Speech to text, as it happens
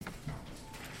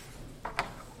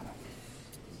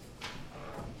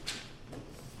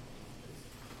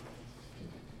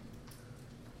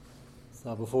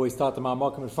So before we start the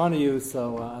Ma'amokim in front of you,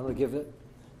 so I'm going to give it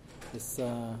this.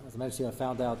 As I mentioned, I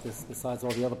found out this. Besides all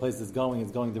the other places it's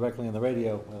going directly on the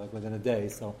radio, like within a day.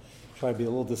 So try to be a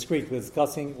little discreet. We were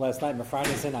discussing last night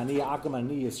Mefarnes in Ani Akum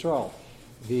and Ani Yisrael,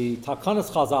 the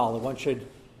Takanas Chazal. That one should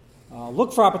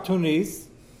look for opportunities,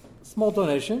 small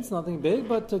donations, nothing big,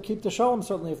 but to keep the shalom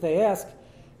certainly if they ask.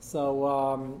 So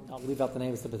I'll leave out the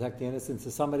names to protect the innocent.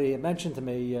 So somebody mentioned to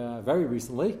me very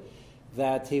recently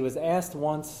that he was asked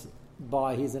once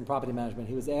he's in property management,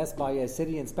 he was asked by a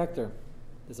city inspector,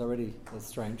 this already is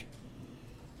strange,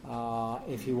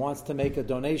 if he wants to make a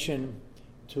donation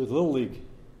to the Little League.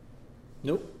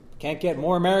 Nope, can't get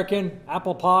more American,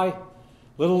 apple pie,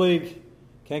 Little League,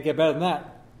 can't get better than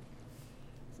that.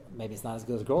 Maybe it's not as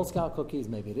good as Girl Scout cookies,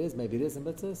 maybe it is, maybe it isn't,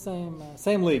 but it's the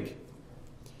same league.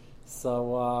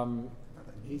 So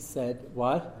he said,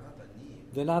 what?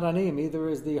 They're not aniyim. Either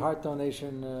is the heart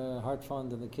donation, heart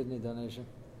fund, and the kidney donation.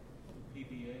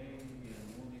 PBA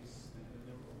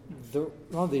and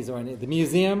all these are aniyim. The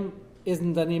museum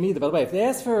isn't aniyim either. By the way, if they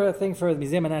ask for a thing for the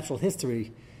Museum of Natural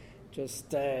History,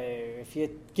 just if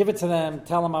you give it to them,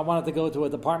 tell them I wanted to go to a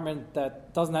department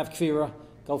that doesn't have kfira,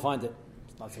 go find it.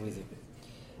 It's not so easy.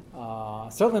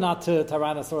 Certainly not to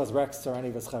Tyrannosaurus Rex or any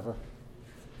of his chever,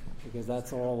 because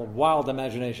that's all a wild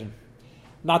imagination.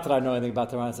 Not that I know anything about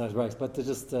Tyrannosaurus Rex, but to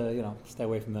just stay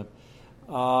away from them.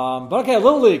 But okay,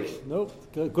 Little League. Nope.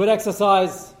 Good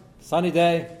exercise. Sunny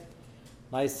day.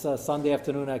 Nice Sunday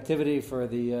afternoon activity for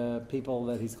the people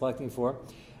that he's collecting for.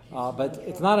 But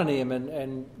it's not aniyim,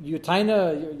 and you're saying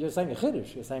a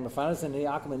chiddush. You're saying Mefarnes and the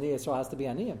Akum and the Yisrael has to be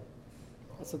aniyim.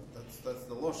 That's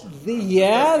the lotion.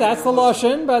 That's the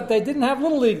lotion, but they didn't have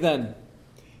Little League then.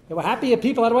 They were happy if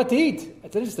people had what to eat.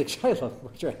 It's an interesting shayla,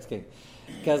 what you're asking.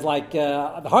 Because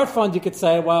the heart fund, you could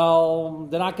say, well,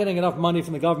 they're not getting enough money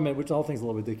from the government, which the whole thing's a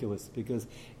little ridiculous. Because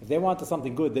if they wanted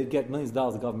something good, they'd get millions of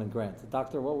dollars of government grants.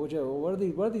 Doctor, what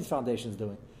are these foundations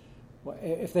doing? Well,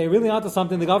 if they really onto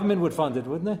something, the government would fund it,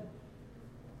 wouldn't they?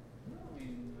 No, I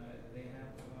mean, they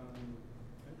have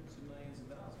hundreds of millions of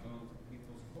dollars going to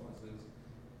people's causes.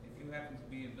 If you happen to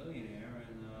be a billionaire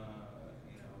and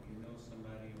you know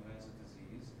somebody who has a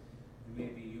disease,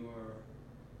 maybe your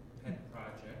pet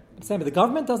project. I'm saying, but the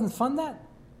government doesn't fund that?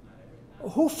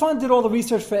 Who funded all the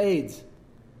research for AIDS?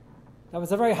 That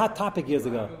was a very hot topic years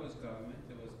ago. It was government.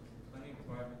 There was plenty of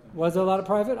private. Was there a lot of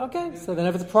private? Okay, so then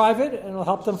if it's private and it'll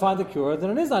help them find the cure, then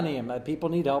it is aniyim. People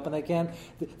need help and they can't.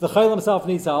 The chayil himself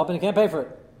needs help and he can't pay for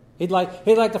it. He'd like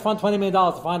to fund $20 million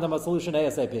to find them a solution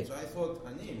ASAP. So I thought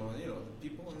aniyim, the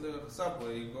people in the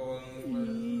subway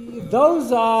going.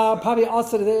 Those are probably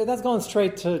also that's going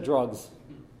straight to drugs.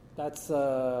 That's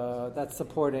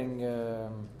supporting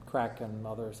crack and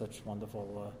other such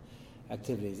wonderful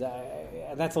activities.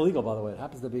 And that's illegal, by the way. It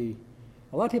happens to be.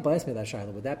 A lot of people ask me that,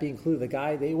 Shiloh. Would that be included? The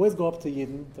guy, they always go up to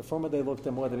Yidden. The former they look at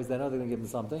them more, they know they're going to give them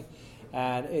something.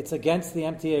 And it's against the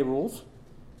MTA rules.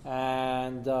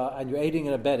 And you're aiding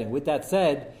and abetting. With that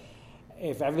said,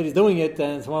 if everybody's doing it,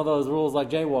 then it's one of those rules like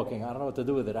jaywalking. I don't know what to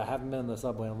do with it. I haven't been in the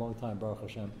subway in a long time, Baruch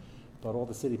Hashem. But all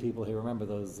the city people here remember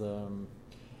those,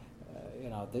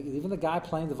 even the guy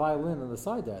playing the violin on the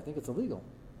side there, I think it's illegal.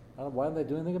 I don't know, why don't they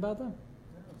do anything about that?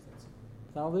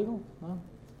 It's not illegal? No?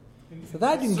 So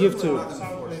that you can give to.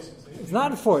 It's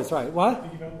not enforced, right? What?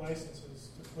 They give out licenses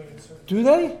to play in certain. Do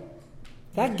they?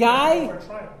 That guy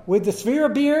with the sphere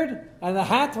beard and the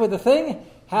hat with the thing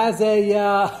has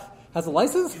a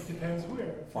license? It depends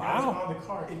where. Wow. On the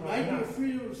card. It might be a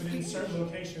freedom of But in speech. certain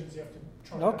locations, you have to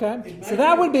try. Okay. So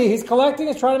that would be, he's collecting,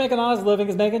 he's trying to make an honest living,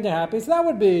 he's making you happy. So that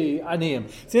would be aniyim.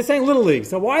 So you're saying Little League.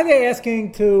 So why are they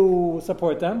asking to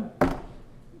support them?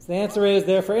 So the answer is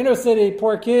they're for inner city,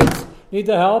 poor kids, need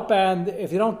the help, and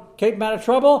if you don't keep them out of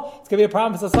trouble, it's going to be a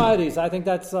problem for society. So I think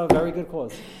that's a very good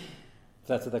cause.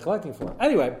 That's what they're collecting for.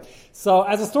 Anyway, so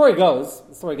as the story goes,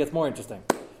 the story gets more interesting.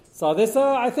 So this,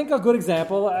 I think, a good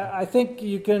example. I think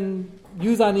you can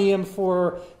use aniyim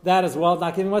for that as well,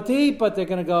 not giving what to eat, but they're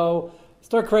going to go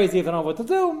stir crazy if they don't know what to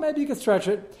do. Maybe you can stretch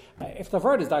it. If the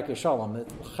word is Darkei Shalom,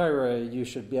 you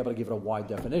should be able to give it a wide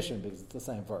definition because it's the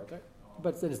same word. Right?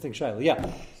 But it's an interesting shayla. Yeah.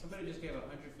 Somebody just gave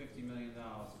 $150 million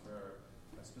for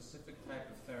a specific type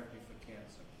of therapy for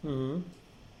cancer. Mm-hmm.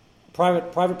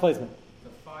 Private placement. To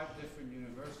 5 different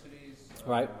universities.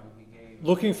 Right. He gave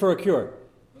Looking for a cure.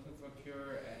 Looking for a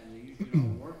cure, and they usually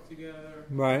don't work together.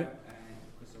 Right. And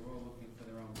because they're all looking for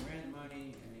their own grant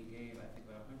money, and he gave, I think,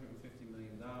 about $150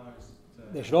 million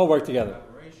to. They should all work together.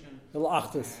 Collaboration. Little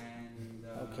achdus. And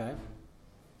Okay.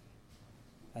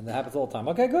 And that happens all the time.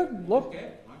 Okay, good. Look.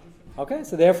 Okay. Okay,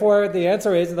 so therefore the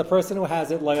answer is the person who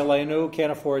has it, Le'aleinu, can't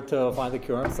afford to find the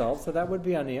cure himself, so that would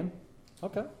be aniyim.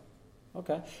 Okay.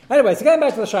 Okay. Anyway, so getting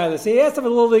back to the Shaila. So he asked him a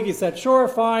little league. He said, sure,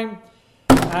 fine.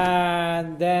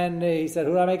 And then he said,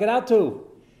 who do I make it out to?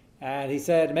 And he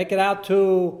said, make it out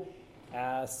to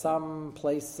some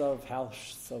place of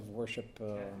house of worship.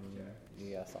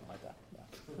 Yeah, something like that.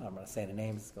 Yeah. I'm going to say the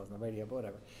names. It goes on the radio, but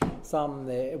whatever.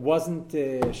 It wasn't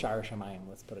Shar Shamayim.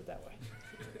 Let's put it that way.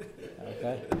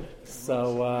 Okay.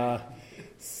 So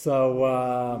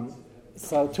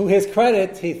to his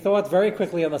credit, he thought very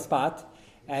quickly on the spot,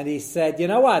 and he said, you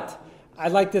know what? I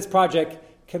like this project.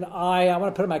 I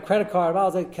want to put in my credit card. I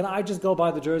was like, can I just go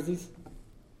buy the jerseys?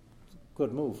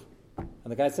 Good move.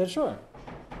 And the guy said, sure.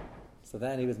 So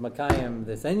then he was Makayim,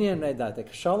 this Inyan, the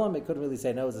Shalom. He couldn't really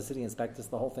say no as a city inspector. So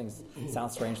the whole thing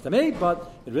sounds strange to me, but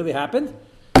it really happened.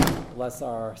 Bless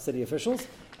our city officials.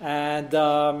 And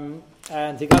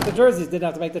he got the jerseys, didn't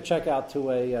have to make the check out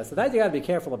to a... so that you got to be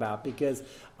careful about, because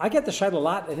I get the shayla a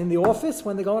lot, and in the office,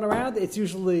 when they're going around, it's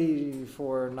usually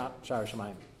for not Shar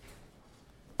Shamayim.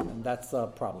 And that's a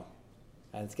problem.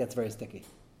 And it gets very sticky.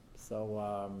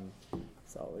 So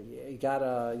you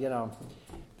gotta,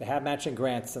 they have matching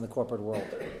grants in the corporate world.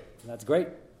 And that's great.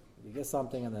 You get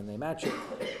something and then they match it.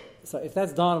 So if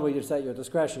that's done where you set your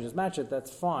discretion, just match it,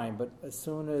 that's fine. But as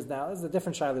soon as, now, this is a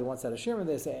different shayla we once had a shirim,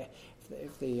 they say,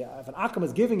 if an akam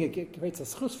is giving it creates a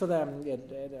schus for them, it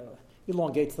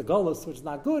elongates the golus, which is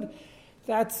not good.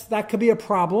 That could be a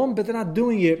problem, but they're not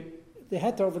doing it. The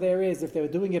heter over there is, if they were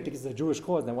doing it because it's a Jewish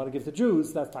cause and they want to give to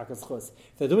Jews, that's takas chus.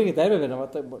 If they're doing it to everyone,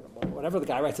 whatever the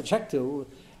guy writes a check to,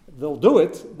 they'll do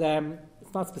it, then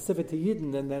it's not specific to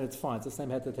Yidden, and then it's fine. It's the same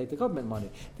heter to take the government money.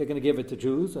 They're going to give it to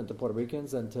Jews and to Puerto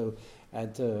Ricans and to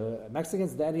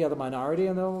Mexicans, to any other minority,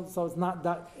 so it's not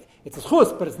that, it's a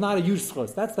chus, but it's not a huge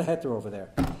chus. That's the heter over there.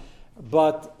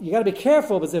 But you got to be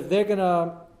careful, because if they're going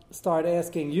to start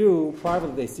asking you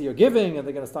privately, they see you're giving, and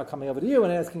they're going to start coming over to you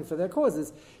and asking for their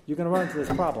causes, you're going to run into this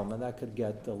problem, and that could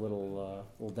get a little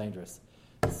dangerous.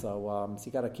 So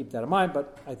you got to keep that in mind,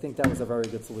 but I think that was a very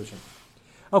good solution.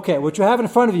 Okay, what you have in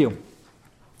front of you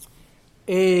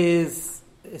is,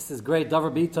 this is great,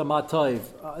 Davar Bita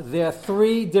Matoiv. There are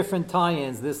 3 different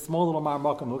tie-ins, this small little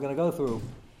marmokum we're going to go through.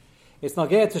 It's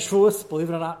Nageh to Shavuos, believe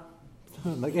it or not.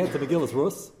 Nageh to Megillas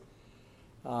Rus.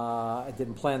 I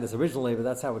didn't plan this originally, but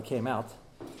that's how it came out.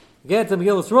 Get to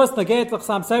Megillas Rus, Nageh to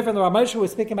Chasam Sefer, and the Ramesha we were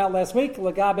speaking about last week,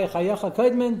 Lagabe Chayecha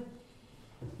Kodmin,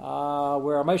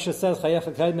 where Ramesha says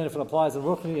Chayecha Kodmin, if it applies in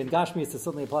Ruchni, in Gashmi, it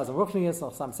certainly applies in Ruchnius.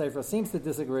 Chasam Sefer seems to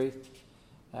disagree,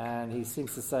 and he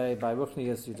seems to say by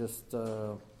Ruchnius you just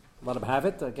let him have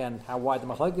it. Again, how wide the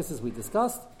Machlokes is, we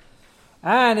discussed.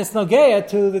 And it's Nogea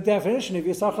to the definition of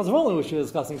Yisachar Zvulun, which we were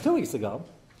discussing 2 weeks ago,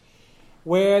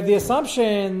 where the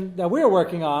assumption that we're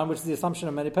working on, which is the assumption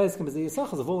of many Pesachim, is the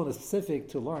Yisachar Zvulun is specific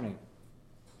to learning.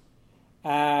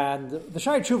 And the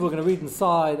Shari Tshuva we're going to read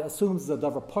inside assumes the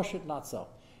Davar Pashut, not so.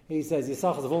 He says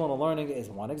Yisachar Zvulun of learning is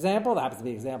one example. That happens to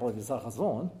be an example of Yisachar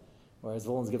Zvulun, whereas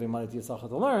Zvulun is giving money to Yisachar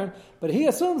to learn. But he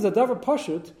assumes the Davar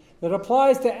Pashut that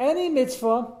applies to any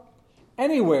mitzvah,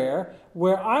 anywhere,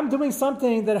 where I'm doing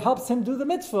something that helps him do the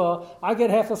mitzvah, I get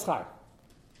half the schar.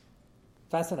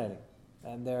 Fascinating.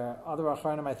 And there are other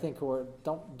Achronim, I think, who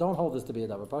don't hold this to be a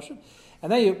Davar Pashut.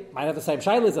 And then you might have the same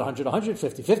shayla, is 100, 100,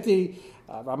 50, 50.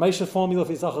 Ramesha's formula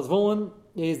for Yisachar Zvulun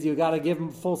is you got to give him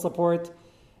full support,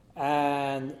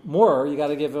 and more, you got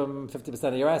to give him 50%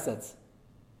 of your assets.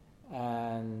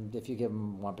 And if you give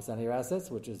him 1% of your assets,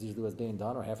 which is usually what's being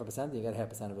done, or 0.5%, you get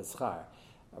 0.5% of his schar.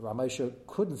 Ramesha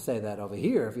couldn't say that over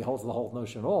here if he holds the whole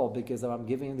notion at all, because if I'm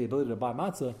giving him the ability to buy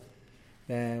matzah,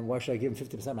 then why should I give him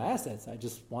 50% of my assets? I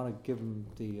just want to give him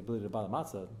the ability to buy the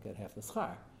matzah and get half the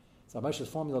schar. So Ramesha's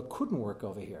formula couldn't work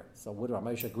over here. So would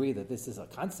Ramesha agree that this is a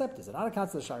concept? Is it not a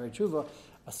concept? Shari Tshuva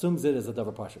assumes it is a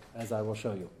Davar Pashut, as I will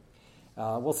show you.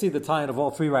 We'll see the tie-in of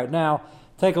all 3 right now.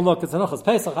 Take a look. It's Anochas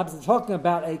Pesach. I'm talking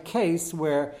about a case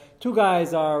where 2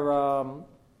 guys are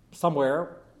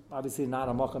somewhere, obviously not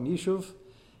a Mocham Yishuv,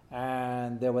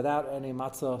 and they're without any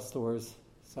matzah stores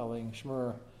selling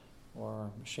shmur or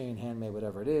machine, handmade,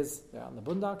 whatever it is. They're on the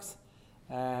boondocks.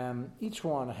 Each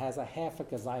one has a half a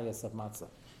kazayas of matzah.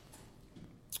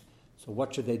 So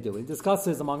what should they do? He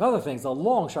discusses, among other things, a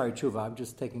long Shari Tshuva. I'm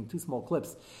just taking 2 small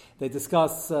clips. They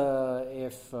discuss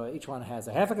if each one has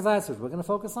a half a kazayas, which we're going to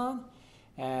focus on,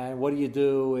 and what do you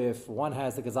do if one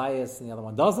has the kazayas and the other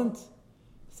one doesn't?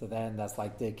 So then that's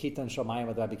like the Kitan Shomayim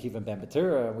with Rabbi Kiva ben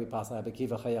Betira, and we pass on Rabbi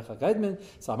Kiva Chayecha Gaidmin.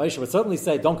 So Moshe would certainly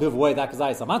say, don't give away that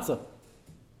kazayas amatzah.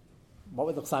 What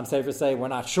would the Chassam Sefer say? We're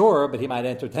not sure, but he might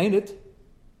entertain it.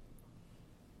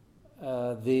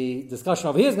 The discussion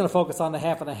over here is going to focus on the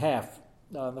half and a half.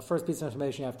 The first piece of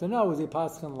information you have to know is the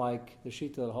pasuk like the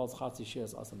shita that holds Chatzi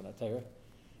Shias Asam and Atera.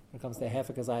 When it comes to half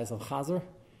a kazayas of Chazer,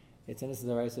 It's innocent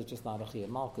deraisa, it's just not a chiyuv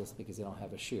malchus because you don't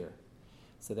have a shear.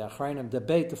 So the Achrayim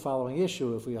debate the following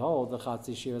issue: if we hold the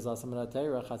chatzi shear is asam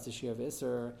minatera, chatzi shear of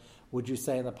iser, would you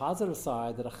say on the positive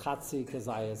side that a chatzi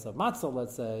kazayas of matzah,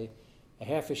 let's say, a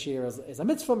half a shear is a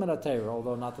mitzvah minatera,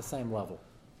 although not the same level?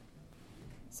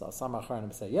 So some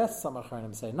Achrayim say yes, some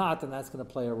Achrayim say not, and that's going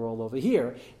to play a role over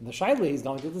here. And the shaila he's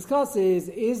going to discuss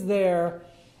is there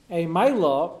a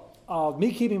maila of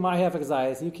me keeping my half a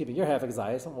kazayas, you keeping your half a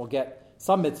kazayas, and we'll get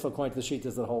some mitzvah according to the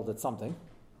shittas that hold it's something.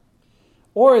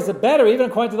 Or is it better, even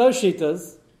according to those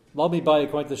shittas, lo mi bay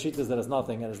according to the shittas that is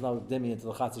nothing, and there's no dimi into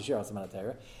the chatzi shir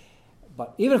asamanatera,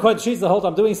 but even according to the shittas that hold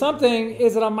I'm doing something,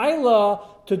 is it a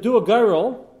maila to do a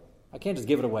girl? I can't just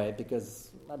give it away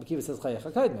because Rabbi Akiva says chayach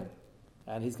hakaidmin.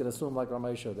 And he's going to assume, like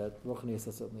Ramesha, that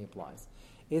Ruchnius certainly applies.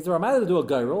 Is there a matter to do a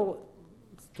gairul?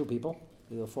 It's two people.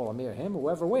 Either fall on me or him.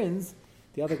 Whoever wins,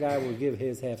 the other guy will give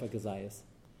his half a kazayas.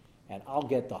 And I'll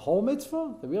get the whole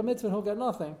mitzvah, the real mitzvah, and he'll get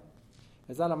nothing.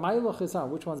 Is that a ma'il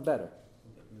chisan? Which one's better?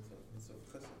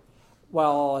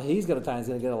 Well, he's going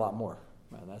to get a lot more.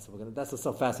 Man, that's what's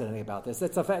so fascinating about this.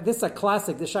 This is a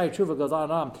classic. This Shai Tshuva goes on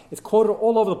and on. It's quoted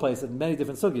all over the place in many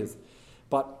different sugyas.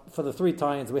 But for the three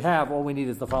tie-ins we have, all we need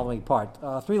is the following part.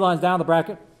 3 lines down the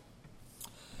bracket.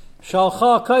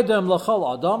 Shalcha kaidem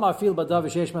l'chol adam afil badav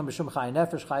v'sheish mem b'shum chayin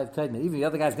nefesh chayiv kaidem. Even the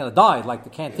other guy's going to die, like the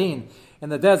canteen in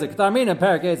the desert. K'tarmin and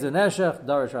parakez neshech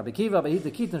darish Rabbi Akiva b'hid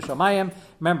the kitin shamayim.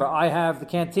 Remember, I have the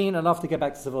canteen enough to get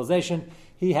back to civilization.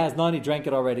 He has none. He drank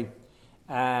it already.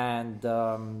 And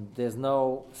there's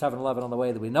no 7-Eleven on the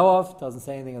way that we know of. Doesn't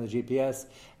say anything on the GPS.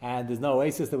 And there's no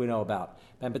oasis that we know about.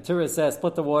 Ben Batura says,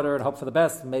 split the water and hope for the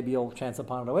best. Maybe you'll chance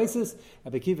upon an oasis.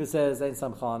 And Bekiva says, ain't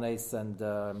some chalanes, and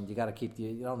you got to keep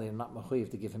you only not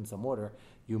mechuyev to give him some water.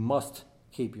 You must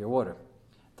keep your water.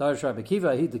 Darish Rabbi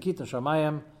Akiva, he dekitin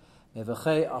shamayim,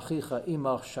 mevechei achicha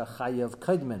imach shachayev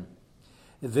kadmin.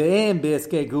 Ve'em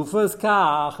be'eskei gufas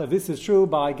kach. If this is true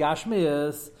by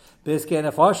Gashmias, be'eskei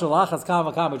nefesh lachas kam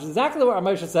v'kam, which is exactly what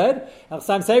Ramosha said. And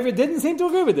Chaim Sefer didn't seem to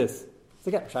agree with this. So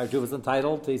again, Shai Tshuva is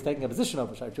entitled to, he's taking a position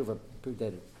over Shai Tshuva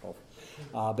predated both.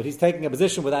 But he's taking a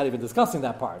position without even discussing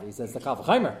that part. He says the Kal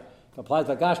V'chaimer applies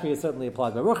by Gashmias, certainly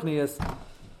applies by Ruchnias,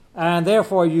 and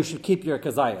therefore you should keep your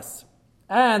kazayas.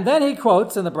 And then he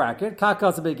quotes in the bracket,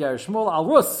 Kakas Beger Shmuel al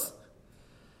Rus.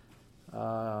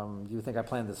 You think I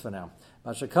planned this for now?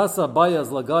 Mashakasa Bayaz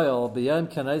Lagayal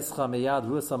B'yem Kaneischa Miyad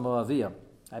Rusa Moaviyah.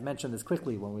 I mentioned this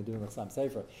quickly when we were doing the Chaim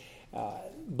Sefer.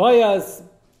 Bayaz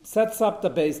sets up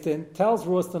the Beis Din, tells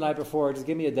Rus the night before, just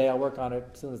give me a day, I'll work on it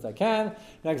as soon as I can.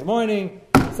 Next morning,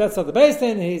 sets up the Beis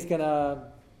Din, he's going to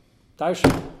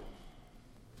darshan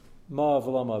Moav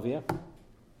V'lo Moaviyah.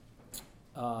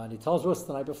 And he tells Rus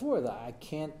the night before that I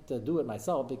can't do it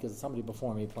myself because somebody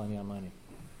before me plenty of money.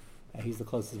 And he's the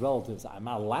closest relative. So I'm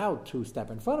not allowed to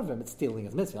step in front of him. It's stealing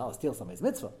his mitzvah. I'll steal somebody's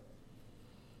mitzvah.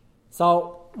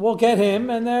 So we'll get him,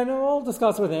 and then we'll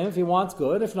discuss with him. If he wants,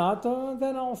 good. If not,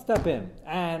 then I'll step in.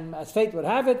 And as fate would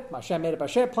have it, Hashem made it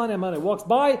Basher, plenty of money walks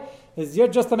by. You're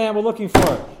just the man we're looking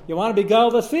for. You want to be girl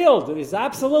this field? He's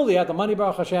absolutely at the money,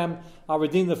 Baruch Hashem. I'll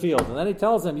redeem the field. And then he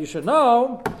tells him, you should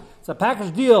know, it's a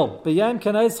package deal. B'yem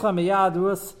kaneischa miyad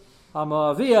Rus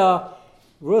HaMoaviyah.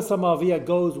 Rus HaMoaviyah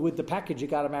goes with the package. You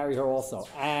got to marry her also.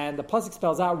 And the pasuk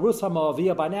spells out Rus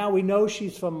HaMoaviyah. By now we know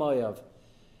she's from Moav.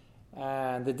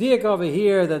 And the diak over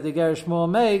here that the Ger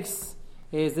Shmuel makes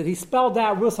is that he spelled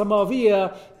out Rus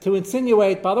HaMoaviyah to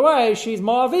insinuate, by the way, she's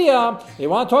Moaviyah. You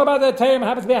want to talk about that term,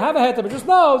 happens to be a Havaheta, but just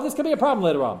know this could be a problem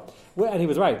later on. And he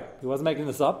was right. He wasn't making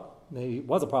this up. He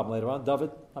was a problem later on.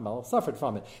 David HaMelech suffered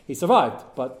from it. He survived,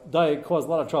 but David caused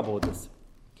a lot of trouble with this.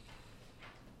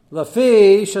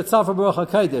 Lafi Shetzafa Baruch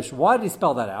HaKadosh. Why did he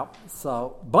spell that out?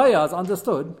 So Bayaz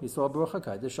understood. He saw Baruch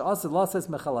HaKadosh.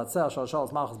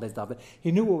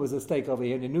 He knew what was at stake over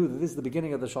here, and he knew that this is the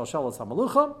beginning of the Shalshalas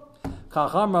HaMalucha.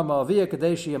 Kachamra Ma'aviyah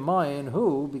Kadeshi Yamayin,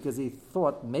 who, because he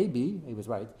thought maybe, he was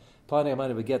right, plenty of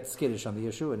money would get skittish on the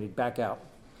issue, and he'd back out.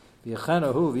 Be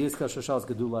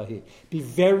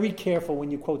very careful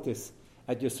when you quote this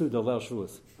at your Suda Leil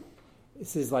Shavuos.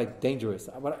 This is like dangerous.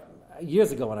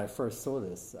 Years ago when I first saw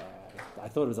this, I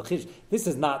thought it was a chiddush. This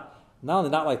is not only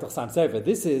not like the Chaim Sefer,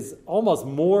 this is almost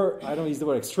more, I don't use the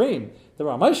word extreme, the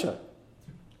Ramosha.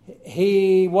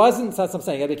 He wasn't, that's what I'm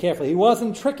saying, you got to be careful, he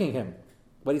wasn't tricking him.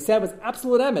 What he said was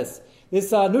absolute emes.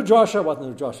 This new drasha wasn't a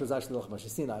new drasha, it was actually the Moshe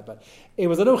Sinai, but it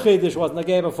was a new chiddush, wasn't a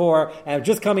gay before, and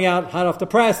just coming out hot off the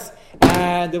press,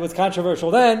 and it was controversial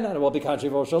then, and it will be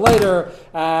controversial later,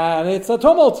 and it's a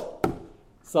tumult.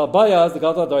 So Bayaz, the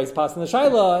Gadol, he's passing the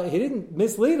Shaila, he didn't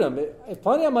mislead him. If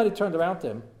plenty of money turned around to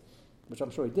him, which I'm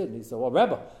sure he did, and he said, well,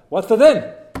 Rebbe, what's the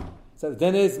din? He said, the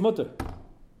din is mutter.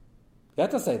 He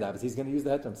had to say that, but he's going to use the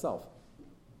heter himself.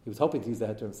 He was hoping to use the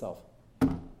heter himself.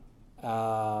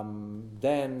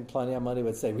 Then Pliny Amani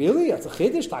would say, really? It's a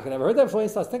chiddush? I never heard that before. He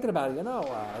starts thinking about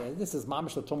it. This is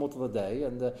mamish the tumult of the day,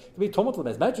 and it could be tumult of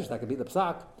the medrash, that could be the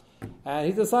psak. And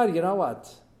he decided, you know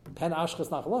what? Pen ashchas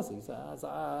nachalasi. He said, it's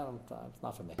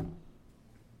not for me.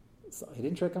 So he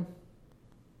didn't trick him.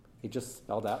 He just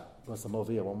spelled out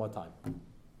Rosamovia one more time.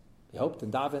 He hoped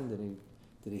and davened, and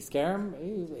did he scare him?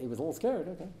 He was a little scared.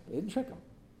 Okay, he didn't trick him.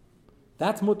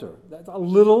 That's mutter. That's a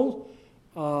little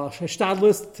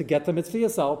shtadlis to get the mitzvah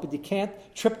yourself, but you can't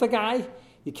trip the guy.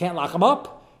 You can't lock him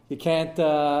up. You can't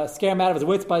scare him out of his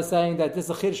wits by saying that this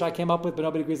is a chiddush I came up with, but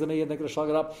nobody agrees with me, and they're going to shlug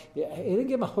it up. He didn't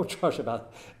give him a whole trush about it.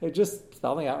 They're just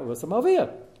spelling out Rosamovia,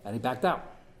 and he backed out,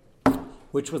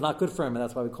 which was not good for him, and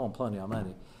that's why we call him Pliny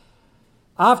Amani.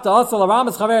 After also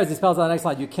Laramas Chaveres, he spells out the next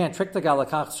line. You can't trick the guy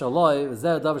lakach shaloi.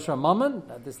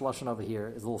 This lashon over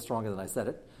here is a little stronger than I said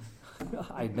it.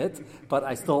 I admit, but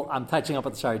I'm touching up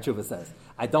what the Shari Tshuva says.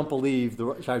 I don't believe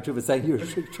the Shari Tshuva is saying you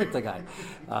trick the guy.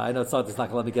 I know Tzad's not going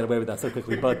to let me get away with that so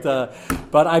quickly, but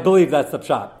I believe that's the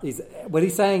pshat. What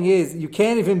he's saying is you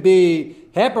can't even be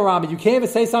heparam. You can't even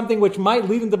say something which might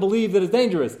lead him to believe that it's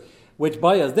dangerous, which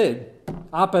Bayaz did.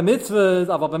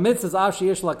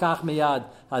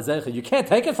 You can't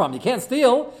take it from him. You can't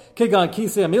steal. Kigan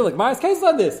Kisei Amilik. Mara's case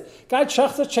on this. Guy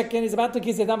chucks a chicken. He's about to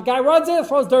Kisei Adam. Guy runs in,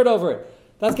 throws dirt over it.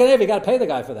 That's Ganev. You got to pay the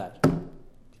guy for that. You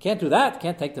can't do that. You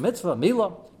can't take the mitzvah.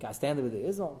 Mila. Guy standing with the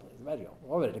Israel. He's ready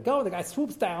to go. The guy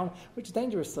swoops down, which is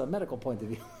dangerous from a medical point of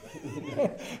view.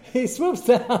 He swoops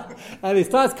down and he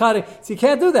starts cutting. So you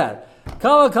can't do that.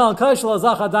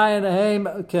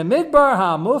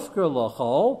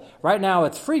 Right now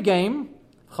it's free game.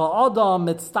 It's a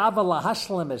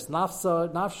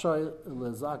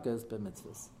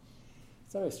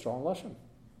very strong lashon.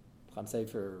 Cham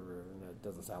Sefer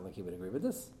doesn't sound like he would agree with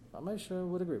this. Ramesh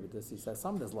would agree with this. He says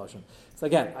some of this lashon. So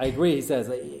again, I agree. He says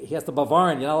he has to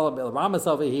bavarin. Ramas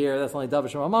over here. That's only davar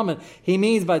shema mammon. He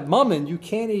means by mammon you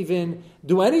can't even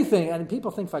do anything. And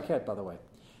people think faket, by the way.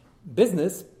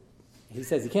 Business. He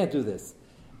says you can't do this.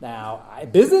 Now,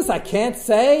 business, I can't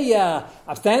say,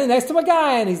 I'm standing next to a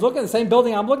guy and he's looking at the same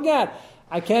building I'm looking at.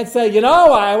 I can't say,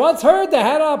 I once heard they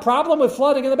had a problem with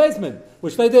flooding in the basement,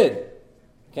 which they did.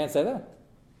 Can't say that.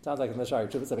 Sounds like in the Shari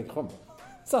Tshuva, it's a big chum.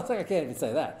 Sounds like I can't even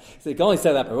say that. So you can only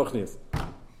say that by Ruchnius.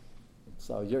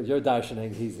 So you're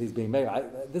darshaning, he's being made.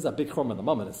 This is a big chum on the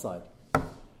moment side.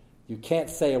 You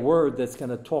can't say a word that's going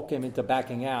to talk him into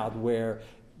backing out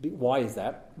why is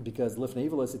that? Because lifnei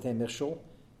evil is michshul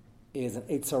is an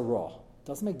Eitzah Ra.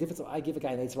 Doesn't make difference if I give a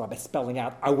guy an Eitzah Ra by spelling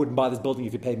out, I wouldn't buy this building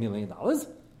if you paid $1 million.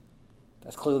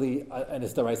 That's clearly an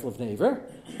Istarais lifnei evil.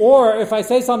 Or if I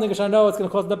say something which I know it's going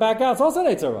to cause him to back out, it's also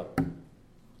an Eitzah Ra.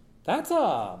 That's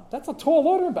a tall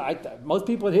order. But most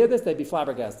people would hear this, they'd be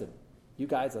flabbergasted. You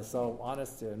guys are so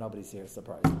honest, nobody's here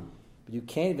surprised. But you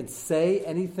can't even say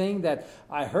anything that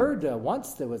I heard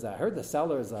once. I heard the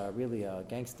seller is really a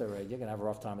gangster. You're going to have a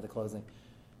rough time at the closing.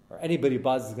 Or anybody who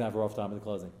buys is going to have a rough time at the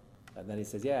closing. And then he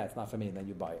says, yeah, it's not for me, and then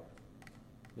you buy it.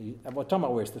 And we're talking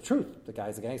about where it's the truth. The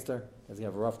guy's a gangster, he's going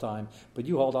to have a rough time. But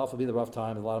you hold off, it'll be the rough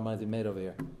time. There's a lot of money to be made over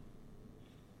here.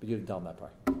 But you didn't tell him that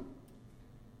part.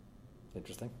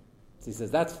 Interesting. So he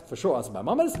says, that's for sure awesome by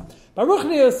Mamas. By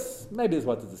Ruchnius, maybe is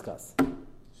what to discuss. So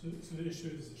the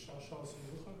issue is the Shashal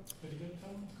Simucha that he didn't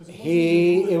tell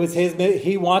him?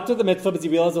 He wanted the mitzvah, but he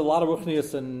realized a lot of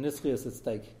Ruchnius and Nischnius at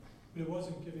stake. But it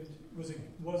wasn't given. Was it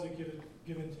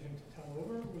given to him to tell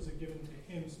over, or was it given to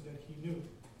him so that he knew?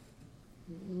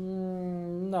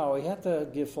 No, he had to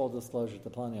give full disclosure to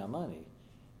Pliny Amani.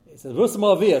 He says, Rusam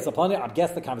Aviyah. So Pliny, I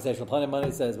guess the conversation. Pliny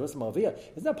Amani says, Rusam Aviyah.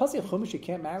 Isn't that Pasuk Chumash? You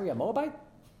can't marry a Moabite.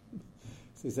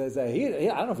 So he says, I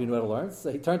don't know if you knew how to learn.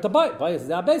 So he turned to Bai. Bai is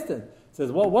now based in.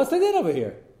 Says, well, what's they did over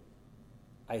here?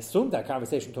 I assumed that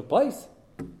conversation took place.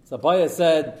 So Bai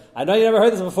said, I know you never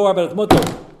heard this before, but it's mutter.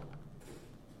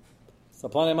 So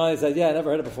Pliny Amani said, yeah, I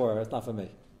never heard it before. It's not for me.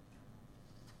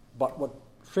 But what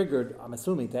triggered, I'm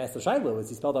assuming, to ask the Shiloh is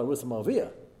he spelled out Rusam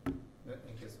Aviyah.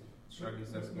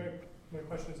 My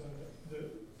question is on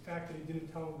the fact that he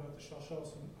didn't tell him about the Shalshal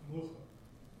Hamlucha.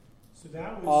 So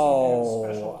that was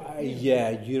special to him. Yeah,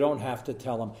 you don't have to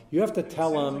tell him. You have to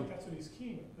tell him. Like that's what he's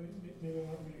keen. Maybe I'm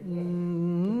not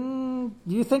reading right.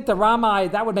 You think the Ramai,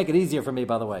 that would make it easier for me,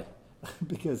 by the way.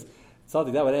 Because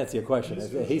something that would answer your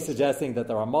question. He's suggesting that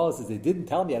the Ramah says he didn't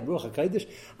tell me at Ruach HaKodesh.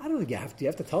 I don't think you have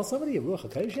to tell somebody at Ruach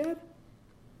HaKodesh yet?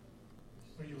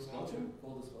 Are you allowed to?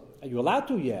 Are you allowed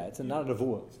to? Yeah, it's not a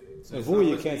Nevuah. It's a Nevuah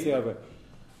you can't see over.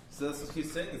 So that's what he's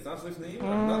saying. It's not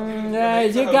Yeah,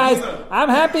 you guys, I'm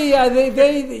happy.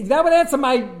 That would answer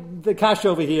my the kasha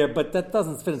over here, but that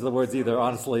doesn't fit into the words either,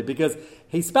 honestly, because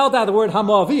he spelled out the word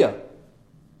Hamoaviyah.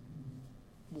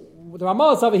 The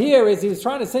Ramos over here is he was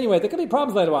trying to insinuate there could be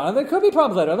problems later on, and there could be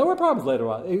problems later on. There were problems later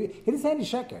on. He didn't say any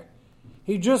sheker.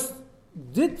 He just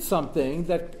did something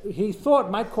that he thought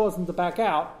might cause him to back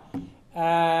out,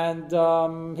 and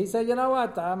he said, you know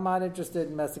what, I'm not interested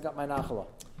in messing up my nachala.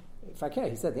 If I care,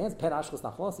 he said, the answer pen ashchus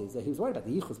nachlasi. He said he was worried about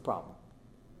the yichus problem.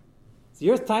 So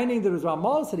you're finding that it was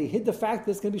Ramos that he hid the fact that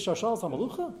there's going to be shashal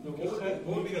samalucha?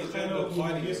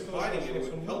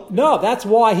 No, that's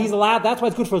why he's allowed. That's why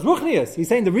it's good for his ruchnius. He's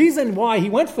saying the reason why he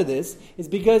went for this is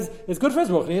because it's good for his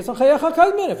ruchnius.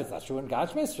 If it's not true in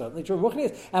Gashmis, it's certainly true in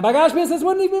ruchnius. And by Gashmis, this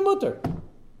wouldn't even be mutter.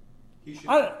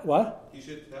 What? He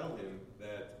should tell him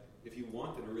that if he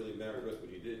wanted to really marry Ruth, what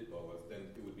he did, then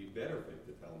it would be better for him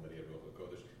to tell him that he had Ruach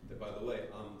HaKodesh. That, by the way,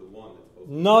 I'm the one that's supposed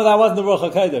to... No, that wasn't the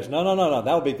Ruach HaKodesh. No.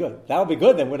 That would be good. That would be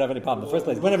good, then we wouldn't have any problem in the first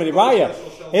place. We wouldn't have any raya.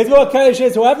 His Ruach HaKodesh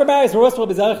is whoever marries Ruth will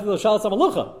be Zerach L'Shal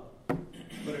Samalucha.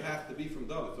 But it has to be from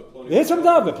David. So He's from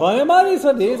David. Plenty of money.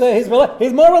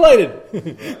 He's more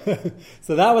related.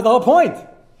 So that was the whole point.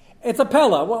 It's a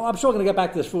Pella. Well, I'm sure we're going to get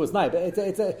back to this Shavuos night,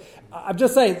 but I'm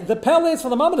just saying, the Pella is for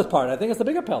the Mamadus part. I think it's the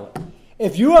bigger Pella.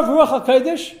 If you have Ruach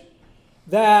HaKodesh,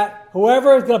 that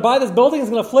whoever is going to buy this building is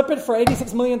going to flip it for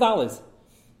 $86 million. Do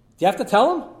you have to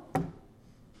tell him?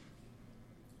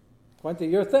 Point to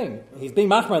your thing. He's being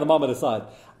machmer on the Mamadus side.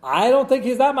 I don't think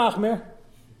he's that machmer.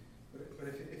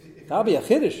 That would be a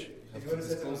chiddush. If you want to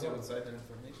disclose outside that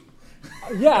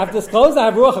information. Yeah, I've disclosed I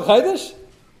have Ruach HaKodesh.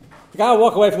 The guy will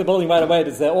walk away from the building right away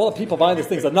and say, all the people buying these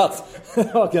things are nuts.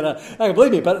 I can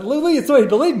believe me, but Louis is he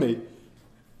believed me.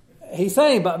 He's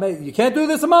saying, but you can't do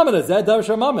this in Mamadus.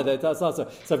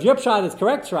 So if your pshat is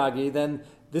correct, Shragi, then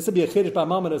this would be a chiddush by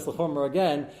Mamadus l'chumra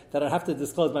again, that I have to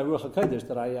disclose my Ruach HaKodesh,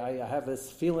 that I have this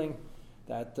feeling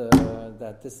that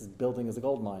this building is a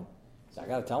gold mine. So I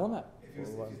got to tell him that.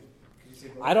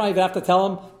 I don't even have to tell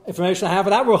him information I have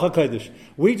without Ruach HaKodesh.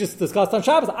 We just discussed on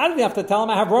Shabbos. I don't even have to tell him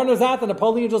I have runners out and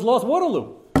Napoleon just lost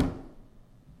Waterloo.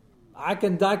 I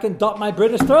can dot my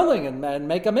British sterling and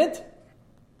make a mint.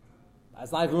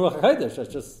 That's not even Ruach HaKodesh.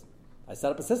 That's just, I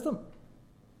set up a system.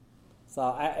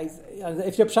 So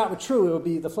if your pshat were true, it would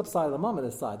be the flip side of the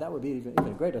Mamadus side. That would be even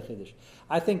greater chiddush.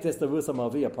 I think this is the Rusa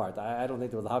Movia part. I don't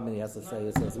think there was how many has to say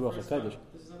it says Ruach HaKodesh.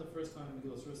 This is not the first time in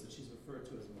Megillas Rus that she's referred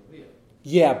to as Movia.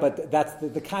 Yeah, but that's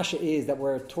the kasha is that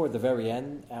we're toward the very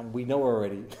end, and we know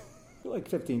already, like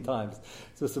 15 times.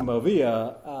 So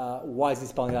Movia, why is he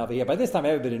spelling it out over here? By this time,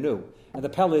 everybody knew. And the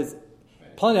Pell is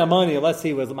plenty of money, unless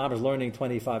he was learning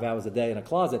 25 hours a day in a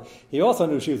closet. He also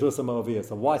knew she was Rusa Movia,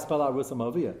 so why spell out Rusa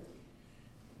Movia?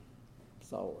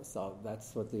 So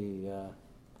that's what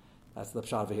that's the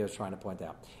pshat over here is trying to point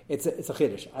out. It's a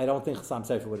chiddush. I don't think Chassam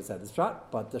Sefer would have said this pshat,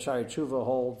 but the Shari Tshuva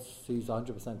holds he's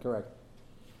 100% correct.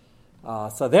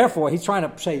 So therefore, he's trying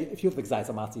to say if you have the gzais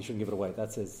amatzi, you shouldn't give it away.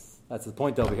 That's his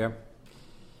point over here.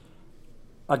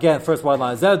 Again, first word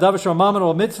line. Zer davashor mammon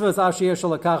or mitzvahs ashir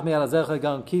shalakach mi alazecha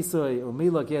gan kisui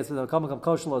umila kies with a kamam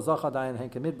koshel zocha dayan hen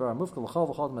kemidbar mufkel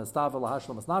chol v'chol men stav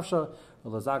lahashlam asnafsha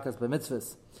ulazakas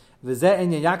b'mitzvahs. V'zeh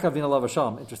en Yaakov v'ina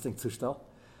lavasham. Interesting tushtel.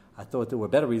 I thought there were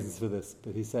better reasons for this,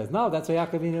 but he says no. That's why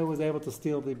Yaakov Avinu was able to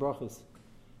steal the brachos,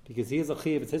 because he is a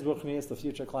chiv. It's his ruchnius. The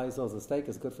future Klal Yisrael's estate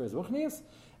is good for his ruchnius,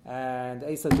 and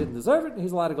Esau didn't deserve it. And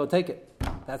he's allowed to go take it.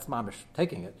 That's mamish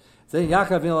taking it. Then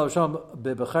Yaakov v'ina lavasham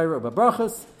b'bechayra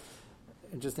b'brachos.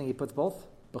 Interesting. He puts both.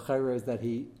 Bechayra is that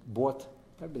he bought.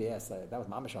 Everybody asks that was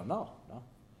mamish. No.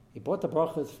 He bought the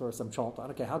brachos for some chont. I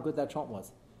don't care how good that chont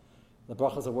was. The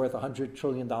brachos are worth $100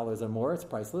 trillion or more. It's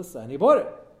priceless, and he bought it.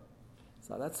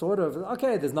 So that's sort of,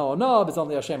 okay, there's no, it's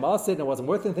only Hashem Asid, and it wasn't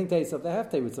worth anything to Esav. They have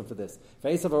Terutzim for this.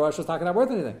 If Esav or Rosh is not worth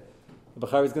anything, the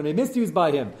Bechari is going to be misused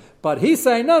by him. But he's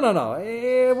saying, no,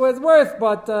 it was worth,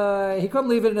 but he couldn't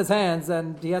leave it in his hands,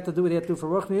 and he had to do what he had to do for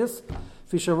Ruchnius.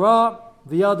 Fishara,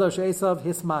 V'yadosh Esav,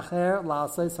 Hismacher,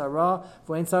 La'asei Sarah,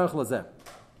 V'ein Tzarech Lazeh.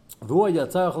 V'hu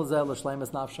Yatzarech Lazeh, L'shleimus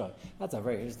Nafsha. That's a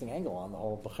very interesting angle on the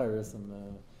whole Becharis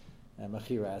and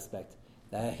Mechira aspect.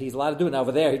 He's allowed to do it. Now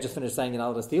over there, he just finished saying you're not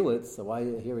allowed to steal it. So why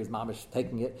here he's mamish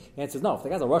taking it? The answer is no. If the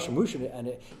guy's a Russian Mushin and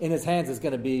it, in his hands is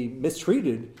going to be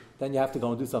mistreated, then you have to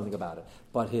go and do something about it.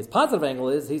 But his positive angle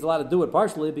is he's allowed to do it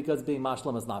partially because being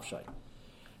mashlam is nafshay.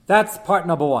 That's part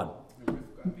number one.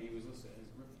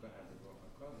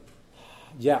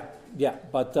 Yeah,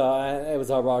 but it was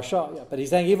a Rasha. Yeah, but he's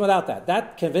saying even without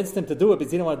that convinced him to do it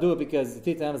because he didn't want to do it because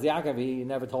Tita Amos Yaakov, he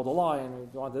never told a lie and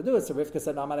he wanted to do it. So Rivka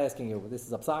said, no, I'm not asking you. This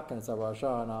is a psak and it's a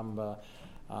Rasha and I'm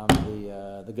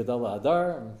the Gedolah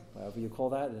Hadar, whatever you call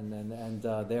that, and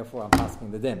therefore I'm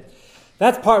asking the din.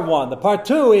 That's part one. The part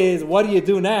two is what do you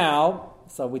do now?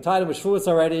 So we tied him with Shavuos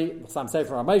already. Some say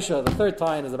from Ramesha. The third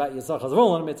tie is about Yisachar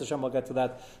Zvulun. Mitzvah Shem, we'll get to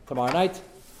that tomorrow night.